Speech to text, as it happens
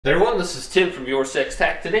Hey everyone, this is Tim from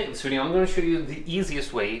YourSixTech. Today in this video, I'm going to show you the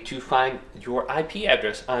easiest way to find your IP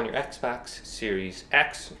address on your Xbox Series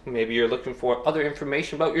X. Maybe you're looking for other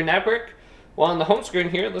information about your network. Well, on the home screen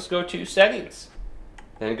here, let's go to Settings.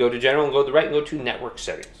 Then go to General and go to the right and go to Network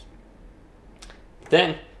Settings.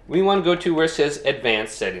 Then we want to go to where it says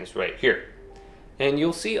Advanced Settings right here. And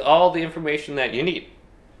you'll see all the information that you need.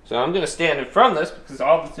 So I'm going to stand in front of this because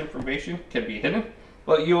all this information can be hidden.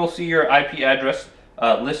 But you will see your IP address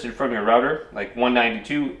listed from your router, like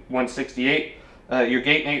 192.168, your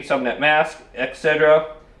gate subnet mask,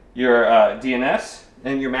 etc., your DNS,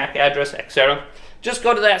 and your MAC address, etc. Just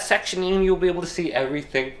go to that section and you'll be able to see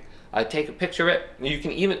everything. Take a picture of it. You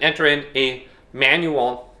can even enter in a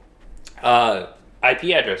manual IP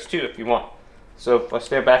address too if you want. So if I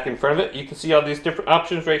stand back in front of it, you can see all these different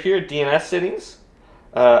options right here. DNS settings,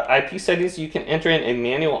 IP settings. You can enter in a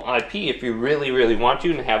manual IP if you really want to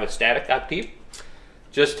and have a static IP.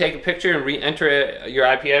 Just take a picture and re-enter your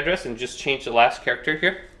IP address and just change the last character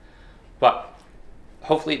here. But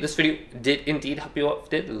hopefully this video did indeed help you out.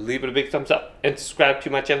 If it did, leave it a big thumbs up and subscribe to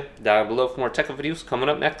my channel down below for more tech videos coming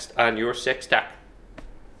up next on YourSixTech.